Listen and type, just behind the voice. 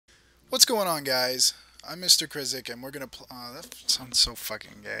What's going on, guys? I'm Mr. Krizic, and we're gonna that sounds so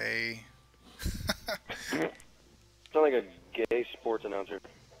fucking gay. Sound like a gay sports announcer.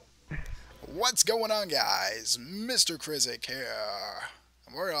 What's going on, guys? Mr. Krizic here.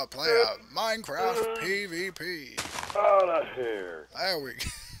 And we're gonna play a Minecraft PvP. Out of here. There we go.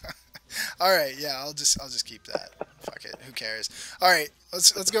 Alright, yeah, I'll just keep that. Fuck it, who cares? Alright,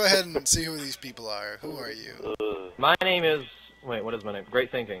 let's go ahead and see who these people are. Who are you? My name is... Wait, what is my name?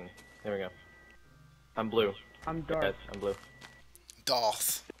 Great Thinking. There we go. I'm blue. I'm dark. Yes, I'm blue.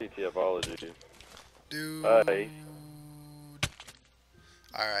 Doth. CTFology. Dude. Hi.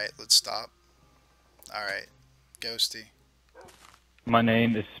 Alright, let's stop. Alright. Ghosty. My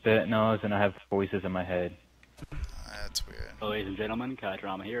name is Spitnose, and I have voices in my head. That's weird. Ladies and gentlemen,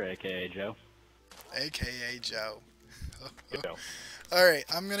 Kaidrama here, aka Joe. AKA Joe. Joe. Alright,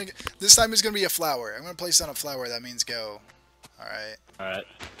 this time it's gonna be a flower. I'm gonna place down a flower, that means go. Alright. Alright.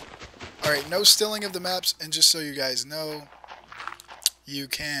 Alright, no stealing of the maps, and just so you guys know, you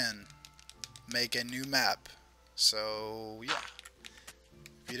can make a new map. So, yeah.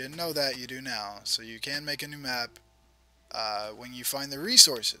 If you didn't know that, you do now. So you can make a new map when you find the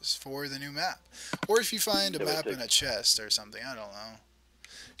resources for the new map. Or if you find a map in a chest or something, I don't know.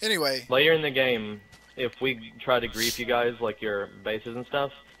 Anyway. Later in the game, if we try to grief you guys, like your bases and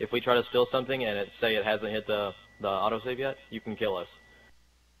stuff, if we try to steal something and say it hasn't hit the autosave yet, you can kill us.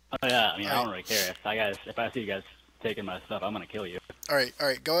 Oh yeah, I mean, I don't really care. If I see you guys taking my stuff, I'm gonna kill you. Alright,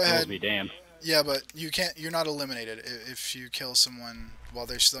 go ahead. Rules be damned. Yeah, but you're not eliminated. If you kill someone while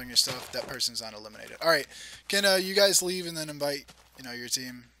they're stealing your stuff, that person's not eliminated. Alright, can you guys leave and then invite, your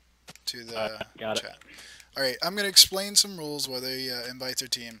team to the chat? Alright, I'm going to explain some rules while they invite their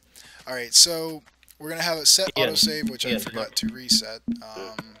team. Alright, so we're going to have it set autosave, which I forgot to reset.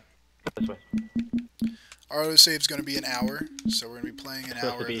 This way. Our autosave's going to be an hour, so we're going to be playing an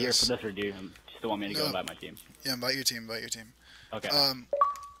hour To be here for this, or do you still want me to go invite my team? Yeah, invite your team, Okay.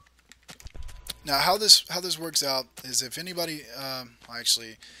 Now, how this works out is if anybody,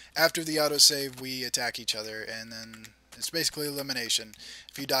 actually, after the autosave, we attack each other, and then it's basically elimination.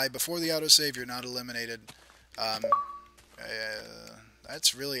 If you die before the autosave, you're not eliminated.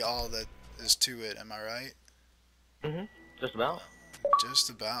 That's really all that is to it. Am I right? Mhm. Just about. Just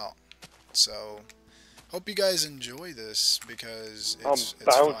about. So, hope you guys enjoy this because it's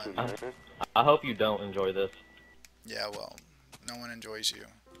bouncing, fun. man. I hope you don't enjoy this. Yeah, well, no one enjoys you.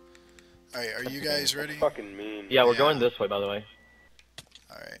 Alright, are you guys ready? Fucking mean. Yeah, we're going this way, by the way.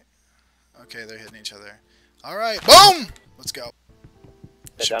 Alright. Okay, they're hitting each other. Alright, boom! Let's go.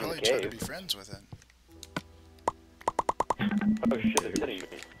 Get Should down in probably the try to cave. be friends with it. Oh shit, it's hitting me.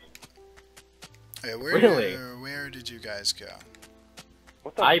 Hey, Really? Where did you guys go?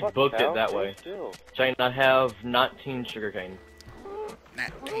 What the I fuck, booked Cal? it that Hold way. still. Shane, I have 19 sugarcane. I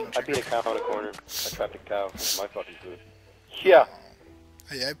beat a cow in a corner. I trapped a cow. That's my fucking food. Yeah.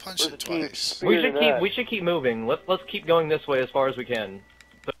 Hey, I punched Where's it the team? twice. We should keep moving. Let's keep going this way as far as we can,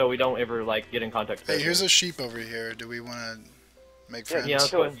 so we don't ever get in contact. Hey, here's a sheep over here. Do we want to make friends? Yeah, let's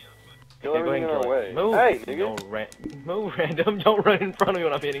go ahead. Kill Okay, go ahead everything and in kill our it. way. Move. Hey, nigga. Move, random. Don't run in front of me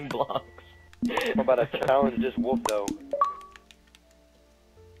when I'm hitting blocks. How about I challenge this wolf, though?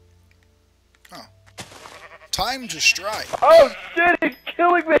 Time to strike. Oh shit, he's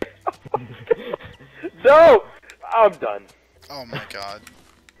killing me! No! I'm done. Oh my god.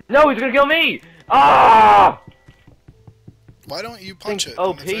 No, he's gonna kill me! Ah! Why don't you punch it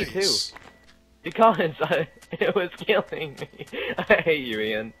OP in the face? too. Because it was killing me. I hate you,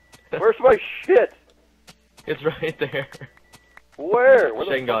 Ian. Where's my shit? It's right there. Where? Where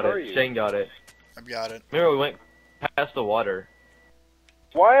the Shane fuck got are it. you? Shane got it. I've got it. Remember, we went past the water.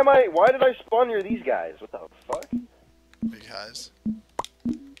 Why did I spawn near these guys? What the fuck? Because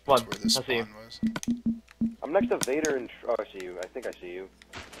Come on, that's where the I see you. spawn was. I'm next to Vader and... Oh, I see you. I think I see you.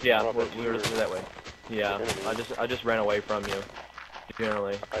 Yeah, I don't know if we were that's you or- that way. Yeah, I just ran away from you.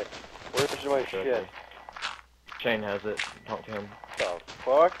 Generally. Alright. Where's my shit? Shane has it. Talk to him. What the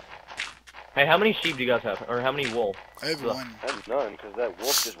fuck? Hey, how many sheep do you guys have? Or how many wool? I have Look. one. I have none, because that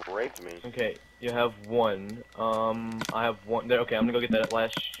wolf just raped me. Okay, you have one. I have one. There. Okay, I'm gonna go get that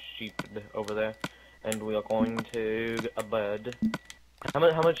last sheep over there, and we are going to a bed. How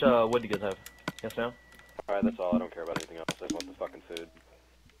much wood do you guys have? Yes, no. Alright, that's all. I don't care about anything else. I just want the fucking food.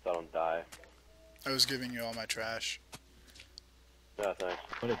 So I don't die. I was giving you all my trash. No, thanks.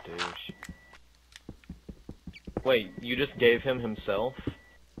 What a douche. Wait, you just gave him himself?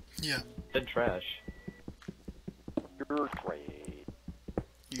 Yeah. Dead trash. You're great.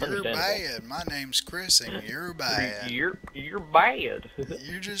 You're Understandable. bad. My name's Chris, and you're bad. You're bad.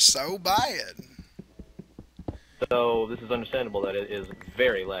 You're just so bad. So this is understandable that it is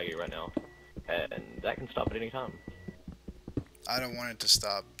very laggy right now, and that can stop at any time. I don't want it to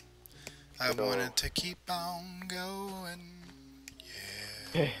stop. I want it to keep on going. Yeah.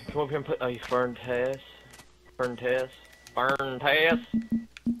 Okay, come over here and put a fern test. Fern test. Fern test.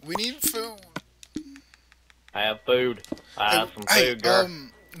 We need food. I have food. I have some food, girl.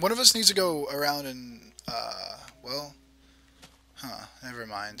 One of us needs to go around and, well, never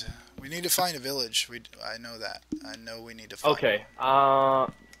mind. We need to find a village. I know that. I know we need to find Okay,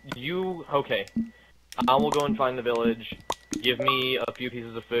 okay. I will go and find the village. Give me a few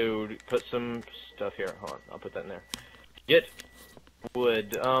pieces of food. Put some stuff here. Hold on, I'll put that in there. Get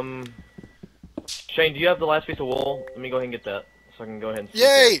wood. Shane, do you have the last piece of wool? Let me go ahead and get that, so I can go ahead and sleep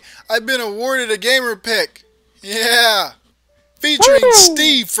Yay! here. I've been awarded a gamer pick. Yeah! Featuring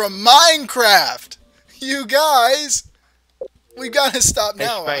Steve from Minecraft. You guys! We gotta stop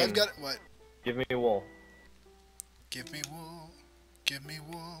now. Shane, I've got what? Give me wool. Give me wool. Give me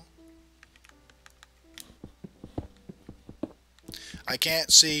wool. I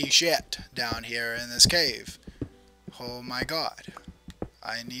can't see shit down here in this cave. Oh my god.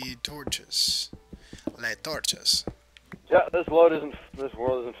 I need torches. Light torches. Yeah, this world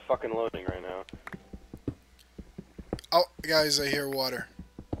isn't fucking loading right now. Oh, guys, I hear water.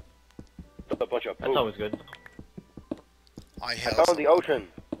 A bunch of poop. That's always good. I I found found the ocean.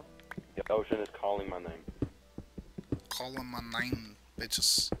 The ocean is calling my name. Calling my name,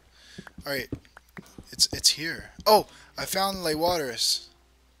 bitches. Alright. It's here. Oh! I found Le Waters.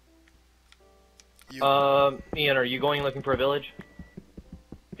 Ian, are you going looking for a village?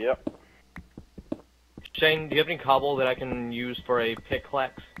 Yep. Shane, do you have any cobble that I can use for a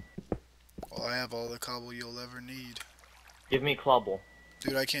pickaxe? Well, I have all the cobble you'll ever need. Give me cobble.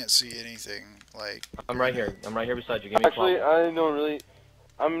 Dude, I can't see anything. Like, I'm right here. I'm right here beside you. Give me Actually, cobble. I don't really.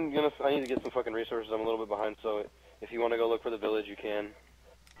 I need to get some fucking resources. I'm a little bit behind, so if you want to go look for the village, you can.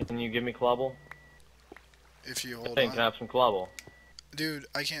 Can you give me cobble? if you hold Shane, on. can I have some cobble? Dude,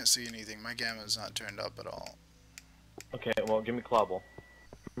 I can't see anything. My gamma's not turned up at all. Okay, well, give me cobble.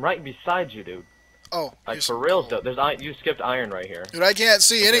 I'm right beside you, dude. Oh, Like, here's for some real, coal. though. You skipped iron right here. Dude, I can't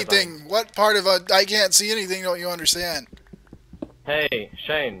see There's anything. What part of I can't see anything don't you understand? Hey,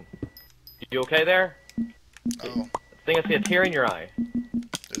 Shane. You okay there? Oh, I think I see a tear in your eye.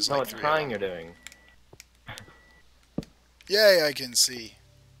 there's How like much 3 of crying them. you're doing. Yay, I can see.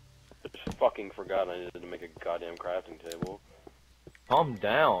 I just fucking forgot I needed to make a goddamn crafting table. Calm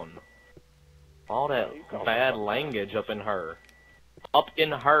down. All that You calm bad the fuck language up in her. Up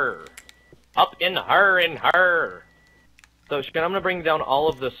in her. Up in her. So, Shane, I'm gonna bring down all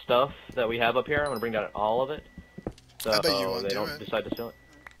of the stuff that we have up here. I'm gonna bring down all of it. So I bet you won't they do don't it. decide to steal it.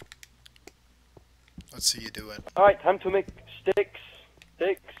 Let's see you do it. Alright, time to make sticks,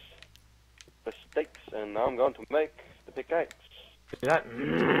 and now I'm going to make the pickaxe. See that?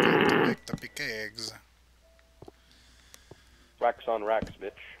 Make the pickaxe. Racks on racks,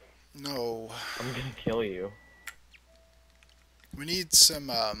 bitch. No. I'm gonna kill you. We need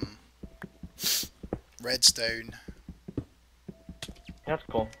some, redstone. That's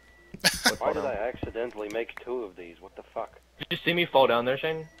cool. Why did I accidentally make 2 of these? What the fuck? Did you see me fall down there,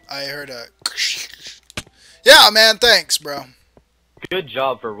 Shane? I heard a... Yeah, man, thanks, bro. Good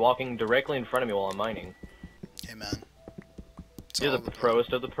job for walking directly in front of me while I'm mining. Hey, man. It's You're all the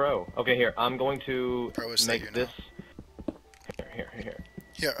proest of the pro. Okay, here, I'm going to Proest that you make know. this... Here.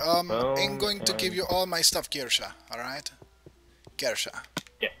 Here, I'm Boom, going to give and- you all my stuff, Gersha, alright? Gersha.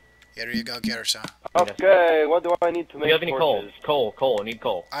 Yeah. Here you go, Gersha. Okay, what do I need to Do make you have any coal? torches? Coal, I need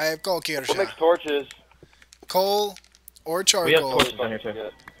coal. I have coal, What Gersha. makes torches? Coal or We have charcoal torches down here too. Yeah,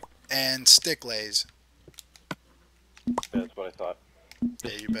 and stick lays. that's what I thought.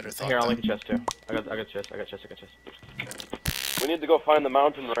 Yeah, you better thought Here, I'll that. make a chest too. I got chest. We need to go find the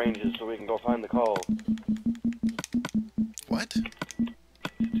mountain ranges so we can go find the coal. What?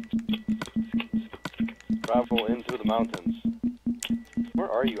 Travel into the mountains. Where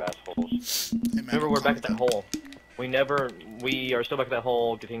are you, assholes? Hey, man, Remember, we're calm back at that down. hole. We are still back at that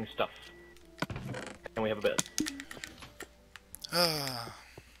hole getting stuff. And we have a bed.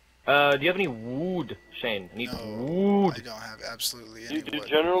 Do you have any wood, Shane? I need No, wood. I don't have absolutely any Do wood.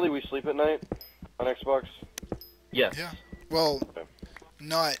 generally we sleep at night on Xbox? Yes. Yeah. Well, Okay.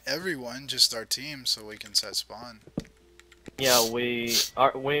 not everyone, just our team, so we can set spawn. Yeah, we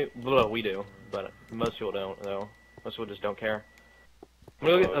do, but most people don't, though. Most people just don't care. I'm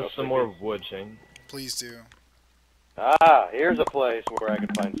gonna get no us some more sleeping. wood, Shane. Please do. Ah, here's a place where I can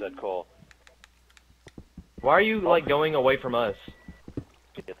find said coal. Why are you, like, going away from us?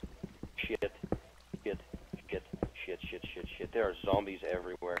 Shit. There are zombies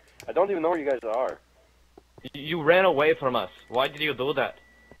everywhere. I don't even know where you guys are. You ran away from us. Why did you do that?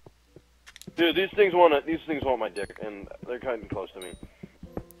 Dude, these things want my dick, and they're cutting close to me.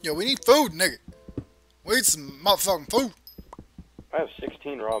 Yo, we need food, nigga. We need some motherfucking food. I have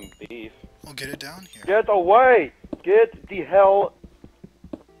 16 raw beef. We'll get it down here. Get away! Get the hell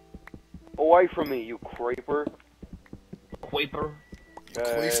away from me, you creeper. Quaper?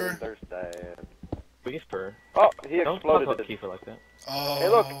 Queefer? There's that. Queeper? Oh, he Don't exploded. talk about Kiefer like that. Oh, Hey,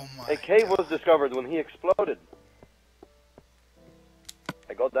 look, my a cave God. was discovered when he exploded.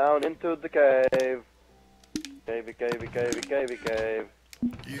 I go down into the cave. Cavey, cavey, cavey, cavey, cave.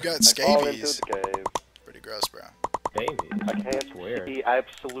 You got I fall into scabies. the cave. Pretty gross, bro. Baby. I can't Weird. see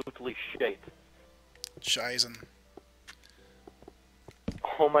absolutely shit. Shizen.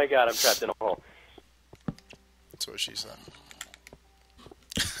 Oh my god, I'm trapped in a hole. That's what she said.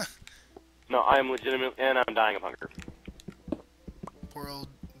 No, I am legitimate, and I'm dying of hunger. Poor old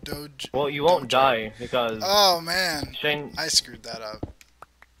Doge. Well, you won't die because Oh, man. Shane. I screwed that up.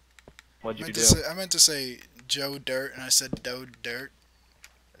 What'd you do? I meant to say Joe Dirt, and I said Doe Dirt.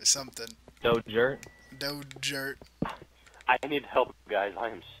 Or something. Dojer. Doe Dirt. I need help, guys. I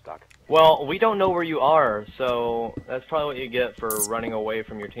am stuck. Well, we don't know where you are, so that's probably what you get for running away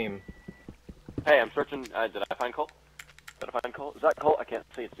from your team. Hey, I'm searching. Did I find coal? Did I find coal? Is that coal? I can't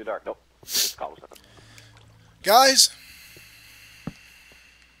see. It's too dark. Nope. It's cobblestone. Guys,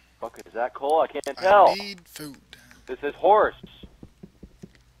 Fuck, is that coal? I can't tell. I need food. This is horse.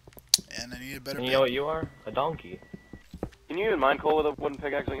 And I need a better And you pig. know what you are? A donkey. Can you even mine coal with a wooden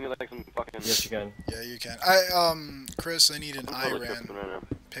pickaxe? I can do like some fucking... Yes, you can. Yeah, you can. Chris, I need an I'm totally iron tripping right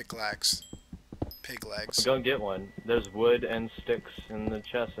now. pickaxe. Pig legs. Go get one. There's wood and sticks in the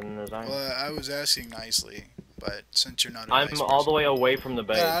chest, and there's iron. Well, I was asking nicely, but since you're not a I'm nice all the person- way away from the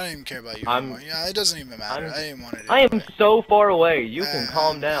base. Yeah, I don't even care about you I'm- anymore. Yeah, it doesn't even matter. I'm- I didn't want it I am anyway. so far away. You can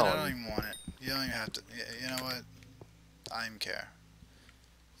calm I down. don't even want it. You don't even have to. You know what? I don't care.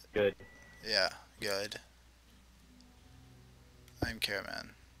 Good. Yeah, good. I don't care,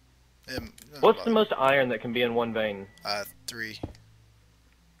 man. What's the most iron that can be in one vein? 3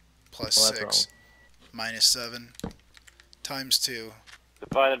 plus Well, that's 6 minus 7 times 2.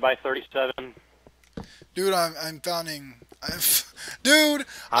 Divided by 37. Dude, I'm founding. Dude,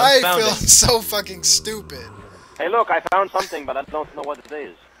 I'm I feel founding. so fucking stupid. Hey, look, I found something, but I don't know what it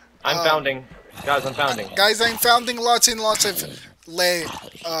is. I'm founding. Guys, I'm founding. Guys, I'm founding lots and lots of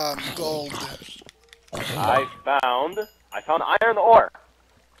gold. I found iron ore.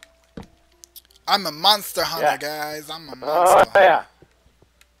 I'm a monster hunter, Yeah. guys. I'm a Oh, monster hunter. yeah.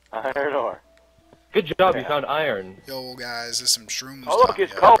 Iron ore. Good job, you found iron. Yo, guys, there's some shrooms. Oh, look, down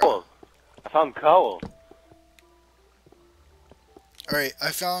it's here, bro. coal. I found coal. Alright,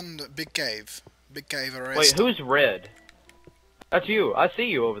 I found a big cave. Big cave arrest. Wait, who's red? That's you. I see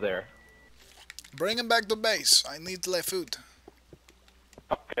you over there. Bring him back to base. I need to lay food.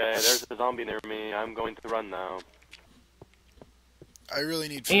 Okay, there's a zombie near me. I'm going to run now. I really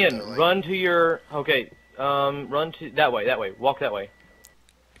need food. Ian, though, like, run to your... Okay, run to... That way. Walk that way.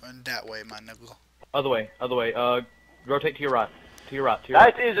 run that way, my nigga. Other way. Rotate to your right.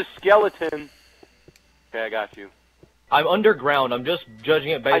 That is a skeleton. Okay, I got you. I'm underground. I'm just judging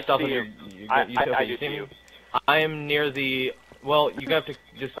it based I off see of your... you. okay, I you do see see me? you. I am near the... Well, you have to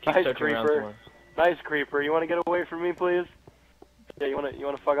just keep Nice searching around creeper. somewhere. Nice creeper. You want to get away from me, please? Yeah, you want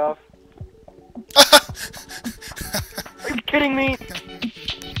to fuck off? Are you kidding me?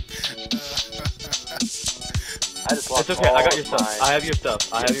 I just lost It's okay. I got all your stuff.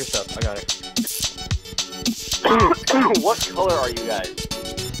 I have your stuff. I got it. What color are you guys?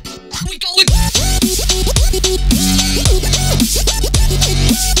 We go